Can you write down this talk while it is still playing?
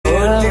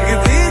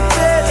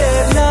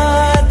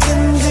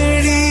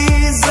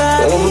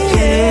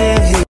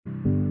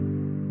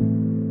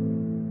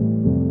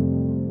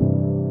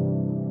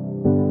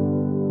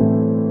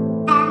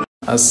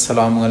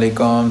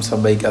अस्सलामुअलैकुम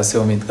सब भाई, कैसे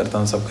हो? उम्मीद करता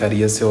हूँ सब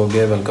खैरियत से हो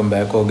गए। वेलकम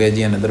बैक हो गया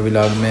जी अनदर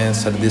व्लॉग में।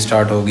 सर्दी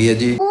स्टार्ट हो गई है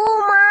जी।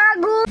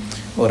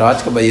 और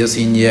आज का भाई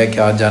सीन ये है कि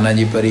आज जाना है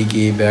जी परी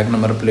की बैक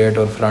नंबर प्लेट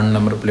और फ्रंट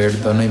नंबर प्लेट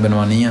दोनों ही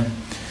बनवानी है।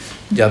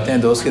 जाते हैं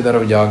दोस्त की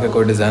तरफ, जाके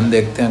कोई डिज़ाइन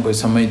देखते हैं। कोई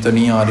समझ तो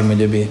नहीं आ रही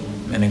मुझे भी,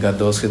 मैंने कहा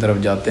दोस्त की तरफ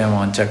जाते हैं,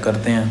 वहाँ चेक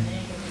करते हैं।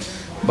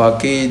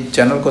 बाकी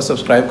चैनल को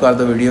सब्सक्राइब कर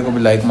दो, वीडियो को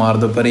भी लाइक मार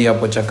दो। परी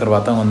आपको चेक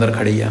करवाता हूँ, अंदर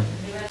खड़ी है,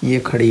 ये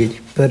खड़ी है जी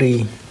परी।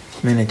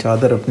 मैंने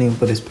चादर अपनी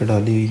ऊपर इस पर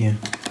डाली हुई है।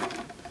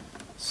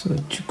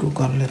 स्विच को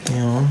कर लेते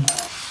हैं on.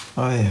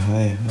 Hi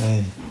hi hi,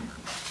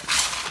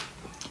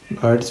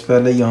 lights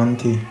पहले ही ऑन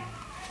थी।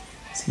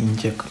 सीन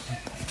चेक कर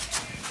लेते हैं।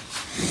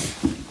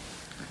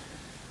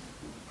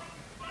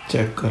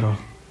 चेक करो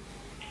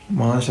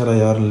माशाल्लाह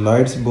यार,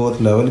 लाइट्स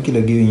बहुत लेवल की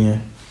लगी हुई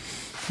हैं।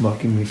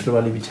 बाकी मीटर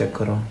वाली भी चेक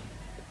करो।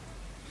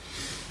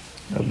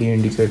 अभी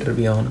इंडिकेटर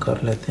भी ऑन कर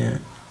लेते हैं।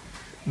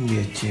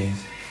 ये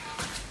चीज़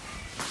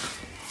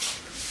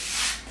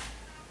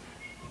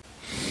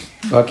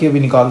बाकी अभी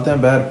निकालते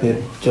हैं बाहर,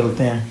 फिर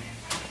चलते हैं।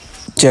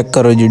 चेक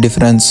करो जी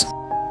डिफरेंस।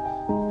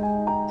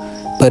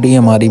 परी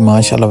हमारी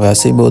माशाल्लाह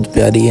वैसे ही बहुत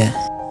प्यारी है।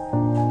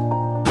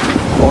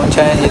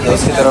 पहुंचा है जी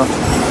दोस्त की तरफ,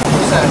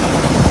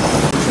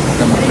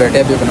 नंबर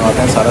प्लेटें भी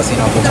बनवाते हैं, सारा सीन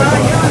आपको चेक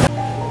करवाते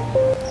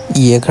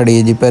हैं। ये खड़ी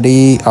है जी परी,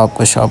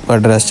 आपको शॉप का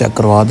एड्रेस चेक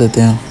करवा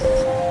देते हैं।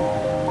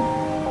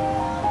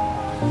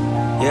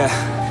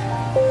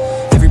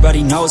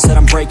 Everybody knows that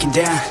I'm breaking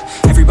down.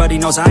 Everybody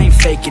knows I ain't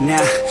faking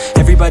now.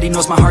 Everybody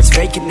knows my heart's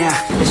vacant now.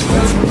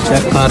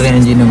 Check कर रहे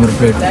हैं जी नंबर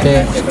प्लेट पे।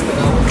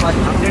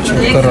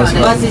 चेक करो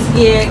बस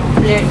इसकी एक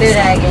प्लेट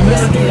रह गई।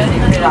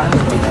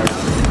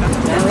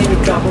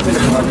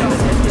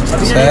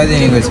 साइज ही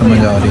नहीं कोई समझ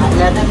आ रही।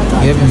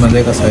 ये भी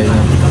मज़े का साइज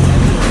है।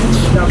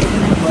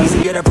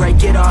 Easier to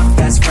break it off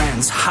best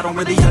friends. I don't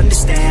really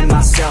understand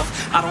myself.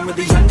 I don't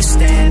really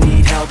understand,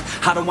 need help.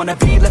 I don't wanna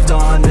be left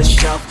on the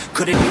shelf.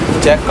 Couldn't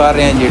check कर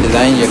रहे हैं जी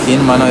डिज़ाइन, यकीन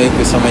मानो एक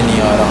भी समझ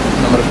नहीं आ रहा।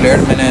 नंबर प्लेट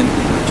मैंने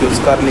चूज़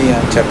कर ली है,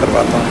 चेक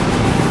करवाता हूँ।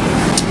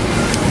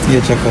 ये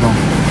चेक करो,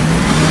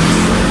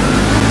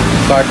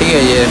 काटी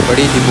है, ये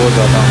बड़ी थी बहुत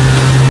ज़्यादा।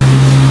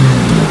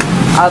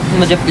 अब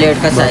मुझे प्लेट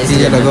का साइज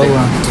ये लगा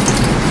हुआ,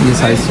 ये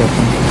साइज चेक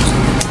करो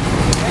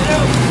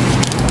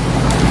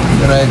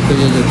जरा। एक तो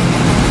ये जो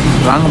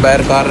रंग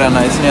बाहर कर रहा है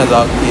ना, इसने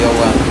अजाब किया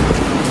हुआ है।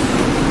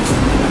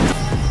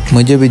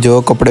 मुझे भी जो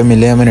कपड़े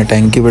मिले हैं मैंने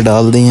टैंकी पे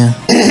डाल दी हैं।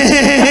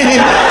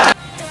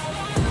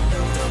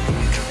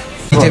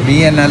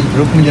 BNL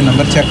ग्रुप में जो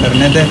नंबर चेक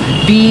करने थे,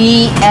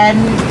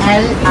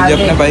 BNL मुझे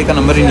अपने भाई का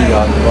नंबर ही नहीं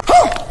याद हुआ।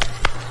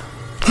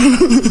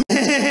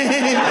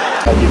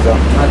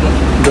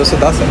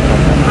 210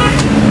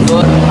 तो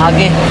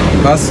आगे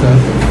बस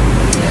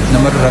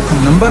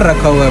नंबर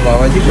रखा हुआ है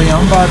बाबा जी, कोई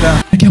आम बात है?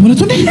 क्या बोला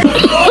तूने?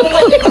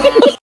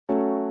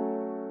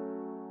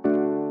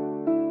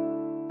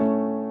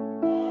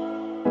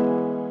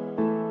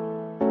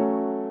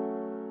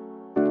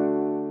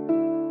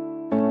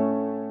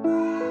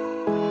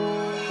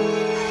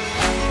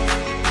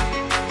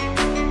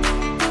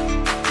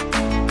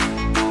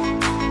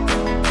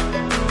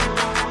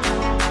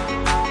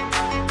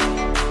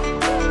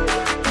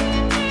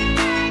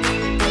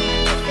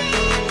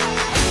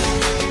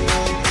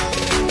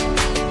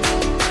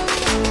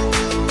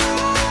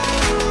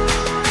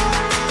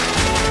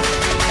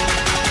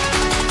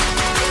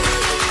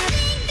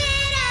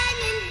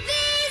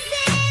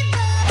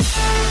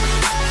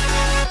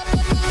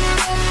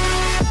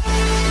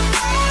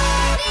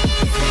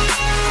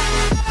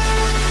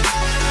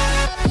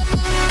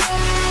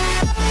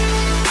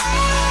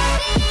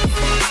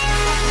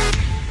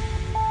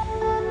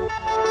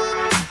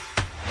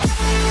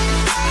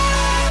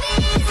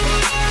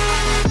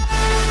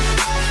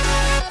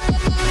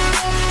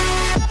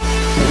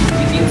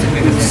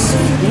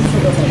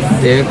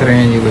 देख रहे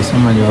हैं जी, कोई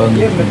समझ आ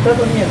गई।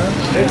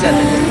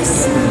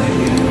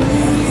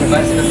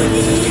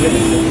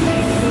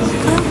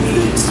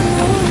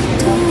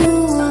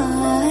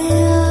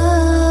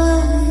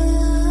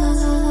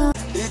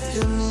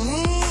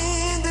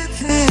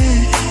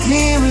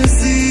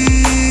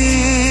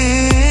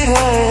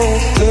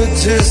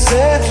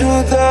 तुझसे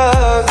जुदा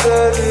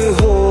अगर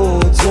हो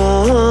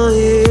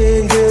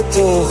जाएंगे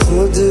तो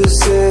खुद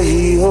से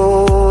ही हो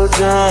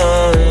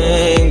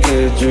जाएंगे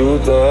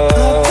जुदा।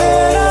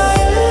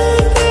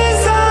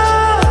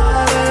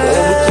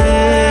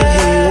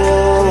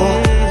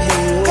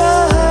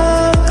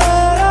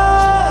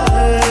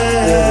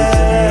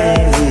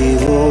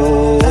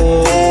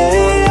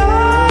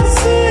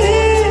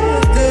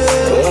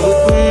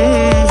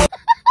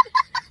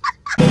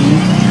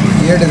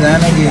 ये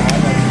डिज़ाइन है कि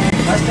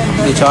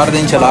ये 4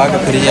 दिन चला के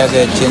फिर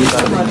जाके चेंज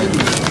कर देंगे।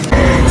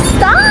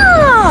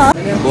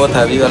 बहुत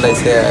हैवी वाला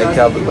इसे है,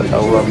 क्या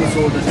बताऊँ अब।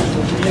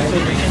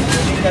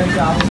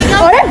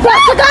 अरे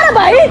बस कर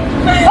भाई,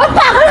 और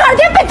पागल कर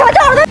दिया, पीछे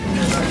छोड़ दे।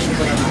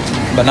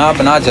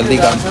 बना जल्दी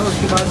कर,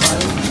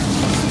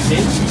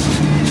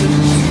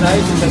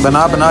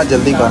 बना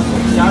जल्दी कर।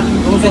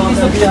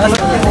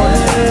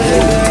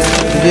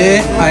 ये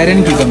आयरन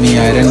की कमी है,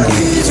 आयरन की।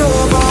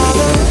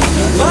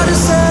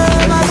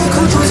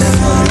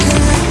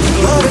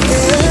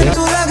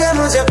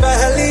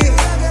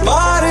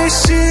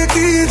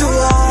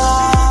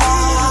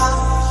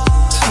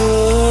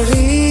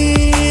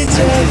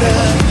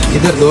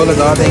 इधर 2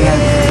 लगा देंगे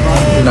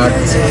नट।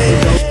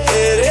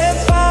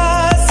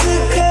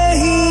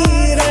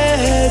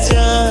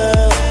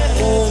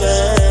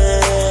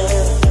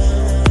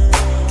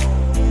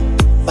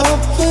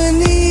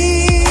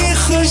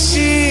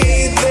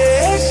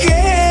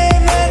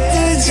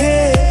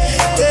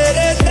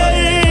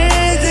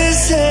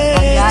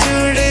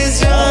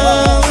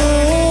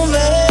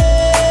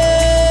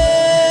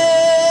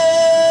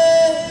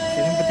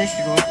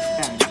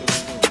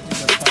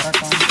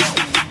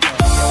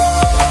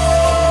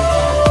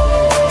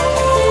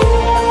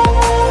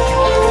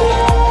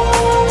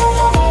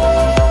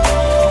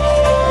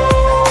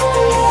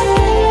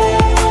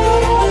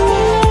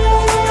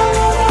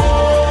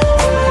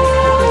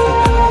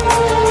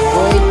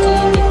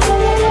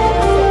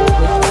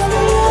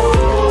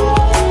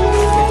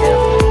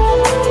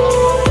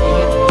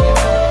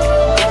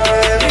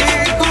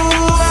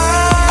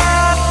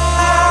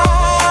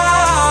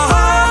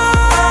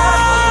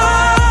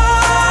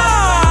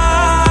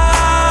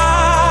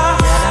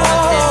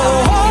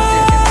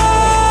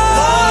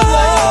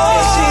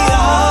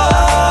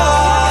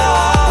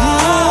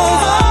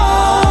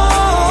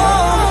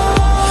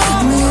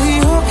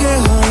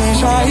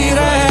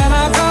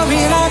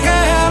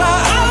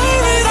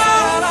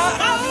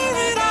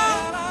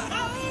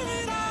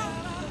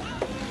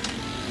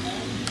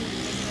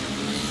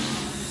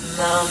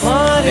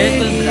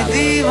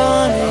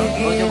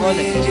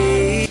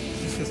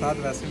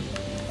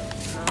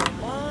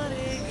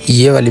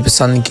 ये वाली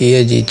पसंद की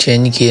है जी,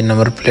 चेंज की है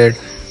नंबर प्लेट।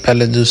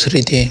 पहले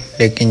दूसरी थी,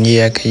 लेकिन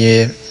ये है कि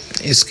ये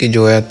इसकी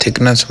जो है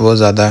थिकनेस बहुत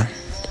ज़्यादा है।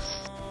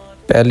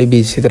 पहले भी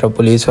इसी तरह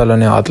पुलिस वालों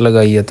ने हाथ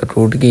लगाई है तो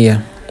टूट गई है,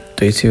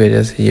 तो इसी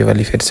वजह से ये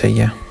वाली फिर सही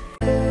है।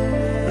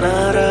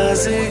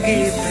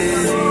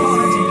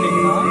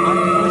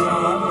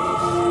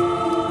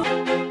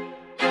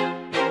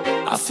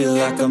 I feel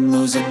like I'm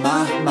losing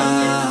my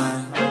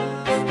mind.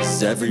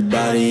 Is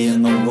everybody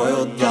in the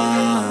world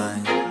blind?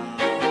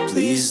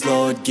 Please,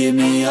 Lord, give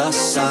me a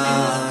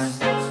sign,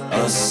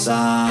 a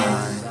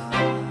sign.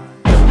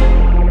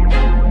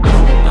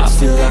 I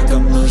feel like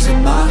I'm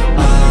losing my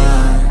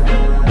mind.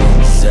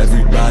 Is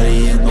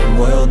everybody in the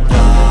world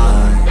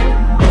blind?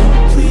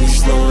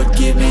 Please, Lord,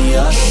 give me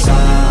a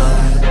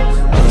sign,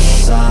 a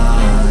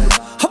sign.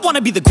 I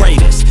wanna be the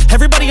greatest.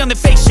 Everybody on the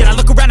fake shit. I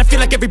look around and feel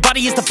like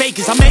everybody is the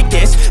fakest. I make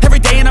this every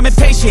day and I'm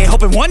impatient,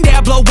 hoping one day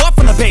I blow up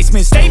from the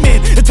basement.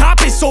 Statement, the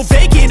top is so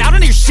vacant. I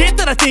don't hear shit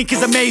that I think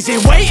is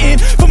amazing. Waiting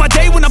for my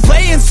day when I'm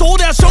playing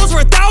sold out shows for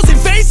 1,000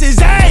 faces.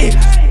 Hey,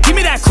 give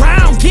me that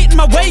crown, get in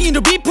my way and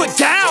to be put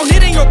down.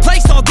 It ain't your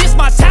place, all this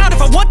my town.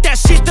 If I want that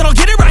shit, then I'll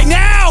get it right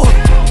now.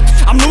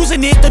 I'm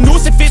losing it, the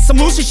noose it fits. I'm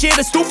losing shit,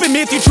 a stupid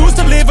myth. You choose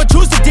to live or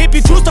choose to dip.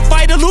 You choose to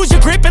fight or lose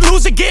your grip and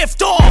lose a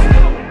gift.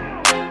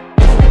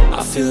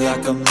 I feel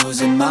like I'm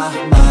losing my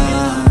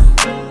mind.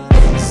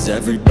 Is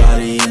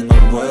everybody in the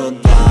world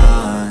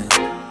blind?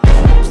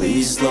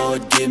 Please,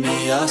 Lord, give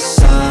me a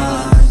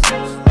sign,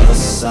 a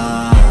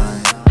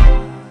sign.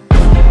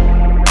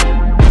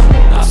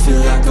 I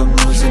feel like I'm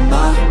losing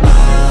my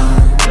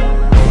mind.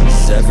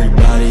 Is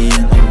everybody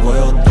in the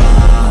world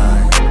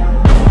blind?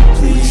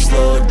 Please,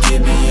 Lord,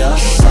 give me a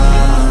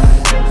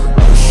sign,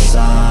 a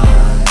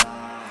sign.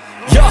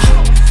 Yeah.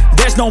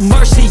 There's no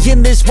mercy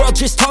in this world,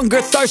 just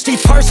hunger-thirsty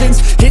persons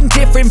in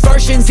different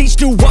versions. Each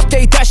new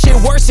update, that shit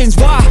worsens.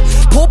 Why?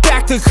 Pull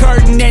back the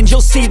curtain and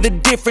you'll see the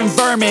different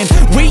vermin.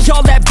 We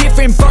all have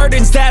different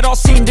burdens that all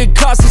seem to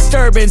cause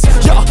disturbance.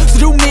 Yo, so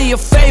do me a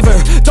favor,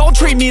 don't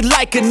treat me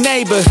like a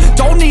neighbor.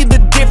 Don't need the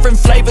different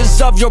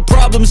flavors of your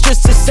problems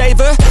just to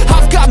savor.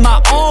 I've got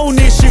my own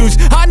issues,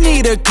 I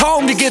need a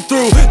comb to get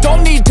through.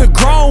 Don't need to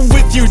groan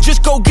with you,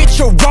 just go get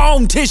your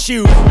own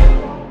tissue.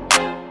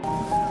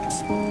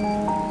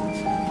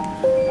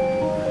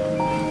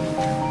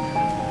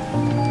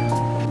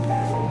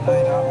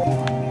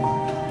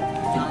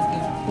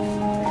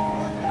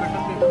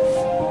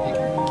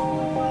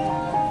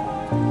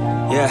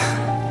 Yeah,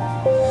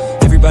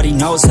 everybody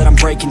knows that I'm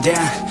breaking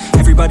down.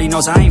 Everybody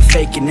knows I ain't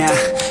faking now.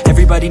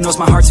 Everybody knows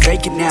my heart's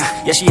vacant now.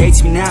 Yeah, she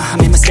hates me now, I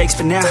made mistakes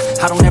for now.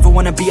 I don't ever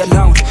wanna be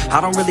alone,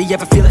 I don't really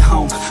ever feel at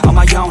home. On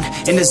my own,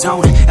 in the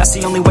zone, that's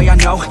the only way I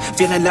know.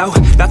 Feeling low,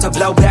 about to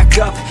blow back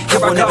up. Here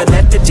I won't ever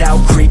let the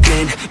doubt creep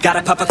in.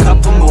 Gotta pop a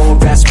couple more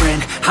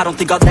aspirin. I don't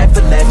think I'll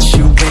ever let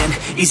you in.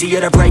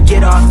 Easier to break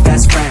it off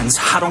best friends.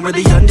 I don't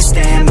really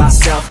understand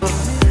myself.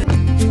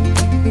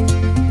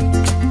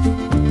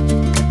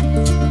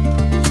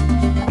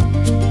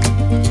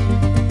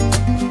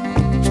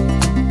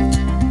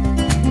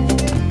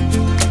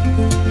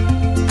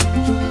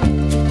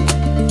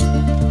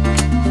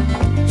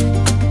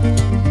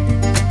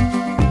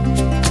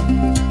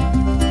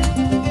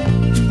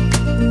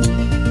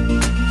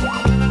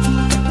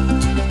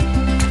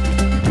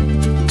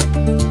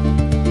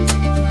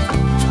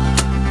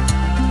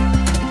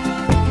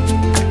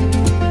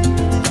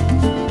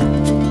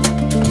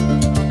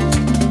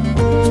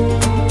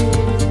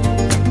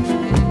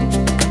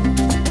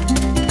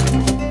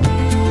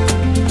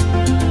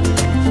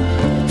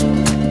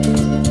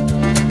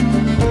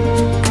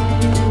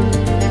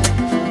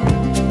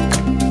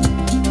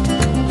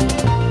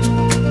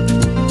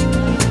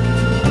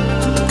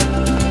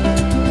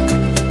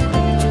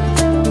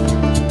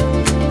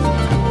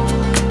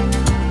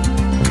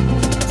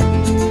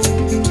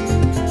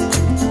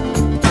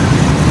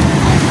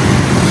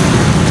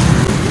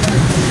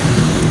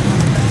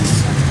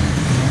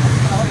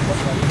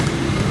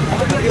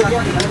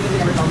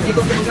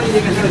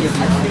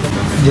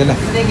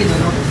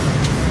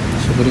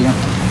 शुक्रिया।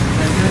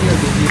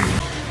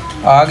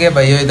 आ गए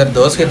भैया इधर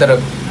दोस्त की तरफ,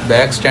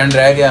 bag stand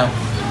रह गया।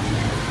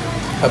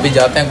 अभी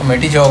जाते हैं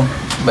कमेटी चौक,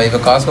 भाई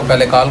विकास को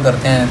पहले कॉल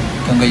करते हैं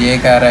क्योंकि ये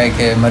कह रहा है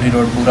कि मरी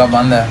रोड पूरा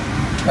बंद है।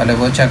 पहले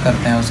वो चेक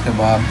करते हैं, उसके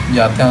बाद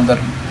जाते हैं उधर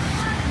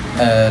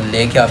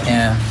लेके आते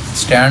हैं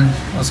स्टैंड,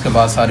 उसके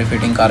बाद सारी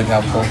फिटिंग करके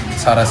आपको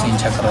सारा सीन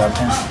चेक करवाते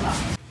हैं।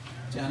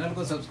 चैनल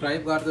को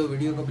सब्सक्राइब कर दो,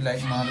 वीडियो को भी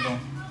लाइक मार दो।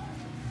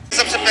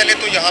 सबसे पहले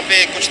तो यहाँ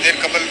पे कुछ देर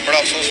कबल बड़ा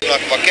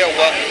अफसोसनाक वाक़या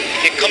हुआ।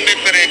 एक खंबे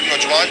पर एक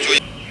नौजवान जो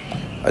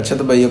अच्छा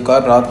तो भैया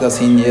कल रात का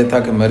सीन ये था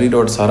कि मरी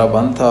रोड सारा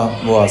बंद था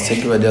वो हादसे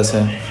की वजह से,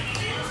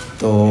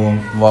 तो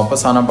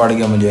वापस आना पड़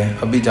गया मुझे।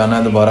 अभी जाना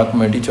है दोबारा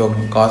कमेटी चौक।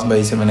 विकास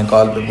भाई से मैंने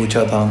कॉल पे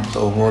पूछा था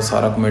तो वो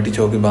सारा कमेटी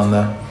चौक ही बंद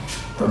है,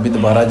 तो अभी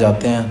दोबारा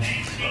जाते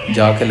हैं,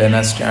 जाके लेना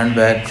है स्टैंड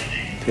बैग।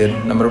 फिर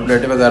नंबर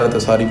प्लेटें वगैरह तो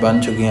सारी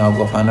बन चुकी हैं,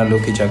 आपको फाइनल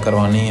लुक ही चेक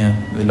करवानी है।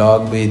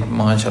 व्लॉग भी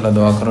माशाल्लाह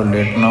दुआ करो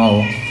लेट ना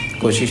हो,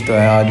 कोशिश तो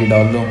है आज ही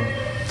डाल दो।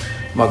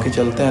 बाकी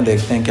चलते हैं,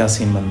 देखते हैं क्या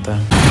सीन बनता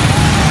है।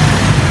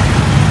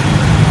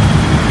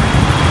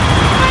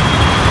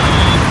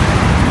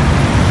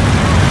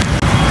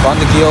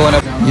 बंद किया हुआ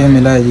ये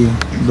मिला है जी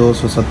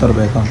 270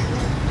 रुपये का।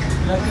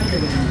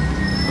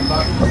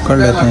 पकड़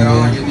लेते हैं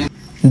ये,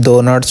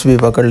 2 नट्स भी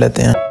पकड़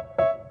लेते हैं।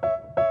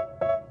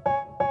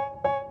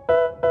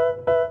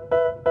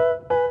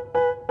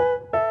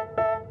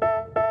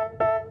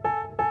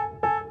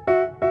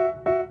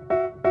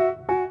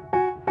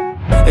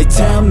 They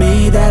tell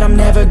me that I'm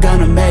never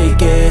gonna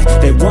make it.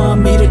 They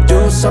want me to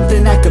do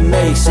something that could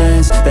make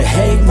sense. They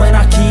hate when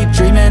I keep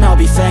dreaming I'll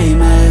be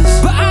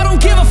famous, but I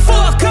don't give a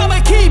fuck, I'ma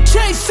keep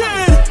chasing.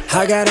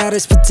 I got all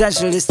this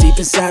potential that's deep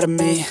inside of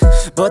me,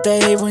 but they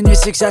hate when you're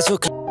successful.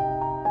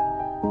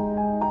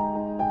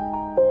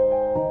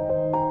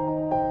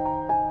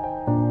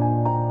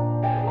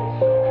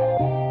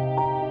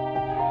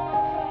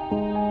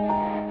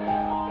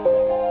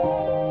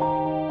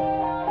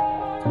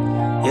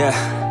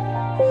 Yeah.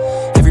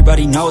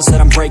 Everybody knows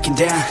that I'm breaking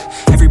down.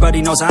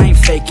 Everybody knows I ain't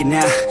faking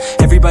now.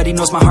 Everybody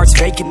knows my heart's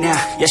vacant now.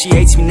 Yeah, she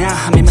hates me now,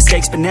 I made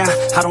mistakes but now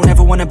I don't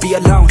ever wanna be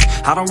alone.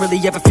 I don't really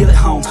ever feel at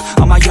home.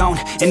 On my own,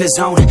 in the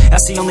zone,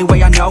 that's the only way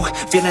I know.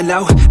 Feeling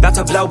low, about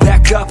to blow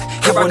back up.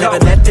 Here I won't ever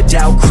let the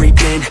doubt creep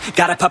in.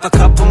 Gotta pop a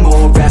couple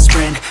more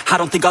aspirin. I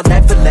don't think I'll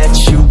ever let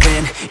you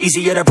in.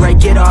 Easier to break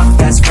it off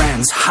best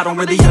friends. I don't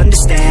really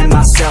understand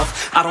myself.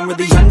 I don't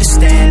really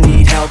understand,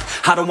 need help.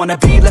 I don't wanna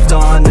be left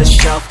on the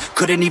shelf.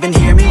 Couldn't even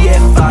hear me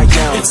if I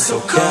yelled. It's so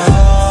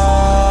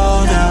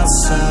cold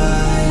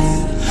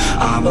outside,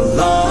 I'm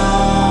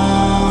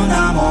alone,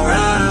 I'm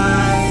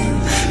alright.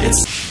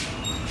 It's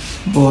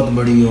बहुत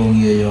बड़ी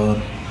होगी है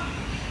यार,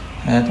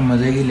 है तो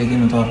मज़े की,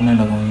 लेकिन उतारने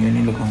लगा हूँ, ये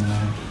नहीं लगाऊंगा।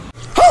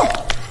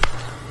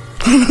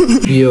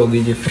 ये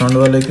होगी जी फ्रंट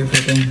वाले की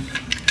फिटिंग।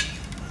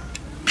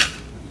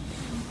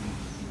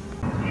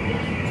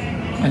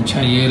 अच्छा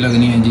ये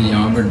लगनी है जी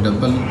यहाँ पर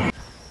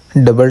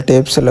डबल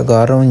टेप से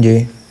लगा रहा हूँ जी।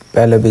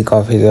 पहले भी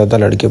काफ़ी ज़्यादा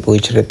लड़के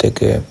पूछ रहे थे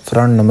कि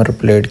फ्रंट नंबर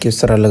प्लेट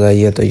किस तरह लगाई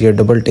है, तो ये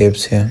डबल टेप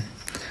से है,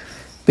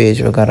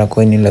 पेज वगैरह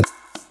कोई नहीं लगा।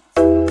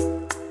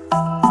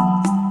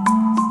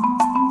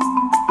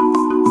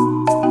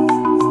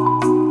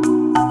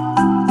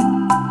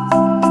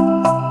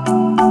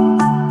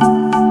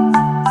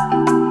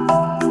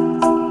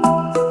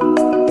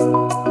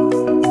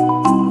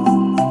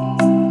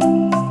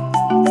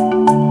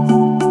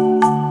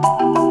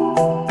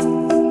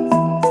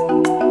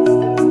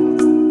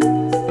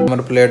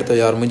 नंबर प्लेट तो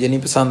यार मुझे नहीं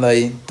पसंद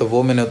आई, तो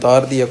वो मैंने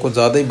उतार दिया, कुछ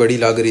ज़्यादा ही बड़ी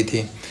लग रही थी।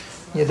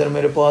 ये इधर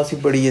मेरे पास ही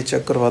पड़ी है,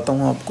 चेक करवाता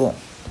हूँ आपको,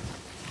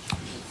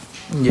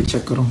 ये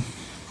चेक करो।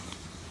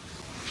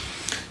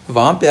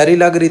 वहाँ प्यारी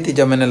लग रही थी,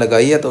 जब मैंने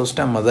लगाई है तो उस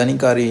टाइम मज़ा नहीं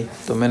कर रही,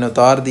 तो मैंने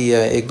उतार दिया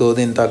है। 1-2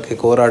 दिन तक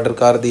एक और आर्डर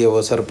कर दिया,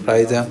 वो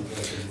सरप्राइज़ है,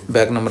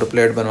 बैक नंबर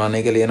प्लेट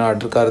बनवाने के लिए ना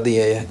आर्डर कर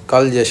दिया है।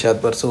 कल या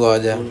शायद परसों आ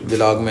जाए,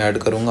 व्लॉग में ऐड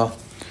करूँगा।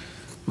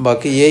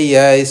 बाकी यही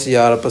है, इस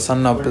यार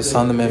पसंद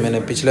नापसंद में मैंने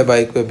पिछले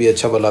बाइक पे भी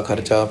अच्छा भला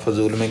खर्चा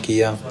फजूल में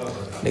किया,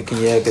 लेकिन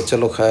यह है कि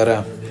चलो खैर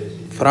है।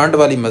 फ्रंट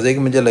वाली मज़े की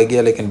मुझे लगी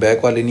है, लेकिन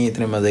बैक वाली नहीं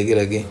इतने मज़े की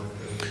लगी।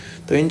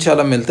 तो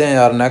इंशाल्लाह मिलते हैं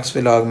यार नेक्स्ट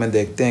व्लॉग में,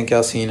 देखते हैं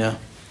क्या सीन है।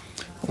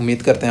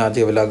 उम्मीद करते हैं आज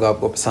ये व्लॉग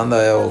आपको पसंद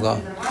आया होगा।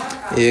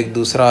 एक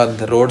दूसरा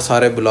रोड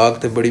सारे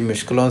ब्लॉक थे, बड़ी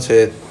मुश्किलों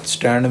से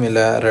स्टैंड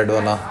मिला है रेड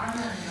वाला,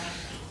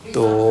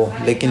 तो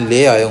लेकिन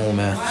ले आया हूँ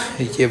मैं,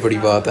 ये बड़ी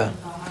बात है।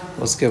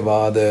 उसके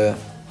बाद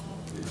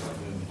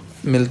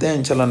मिलते हैं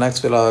इंशाल्लाह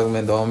नेक्स्ट व्लॉग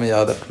में, दुआ में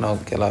याद रखना।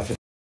 ओके, अल्लाह हाफ़िज़।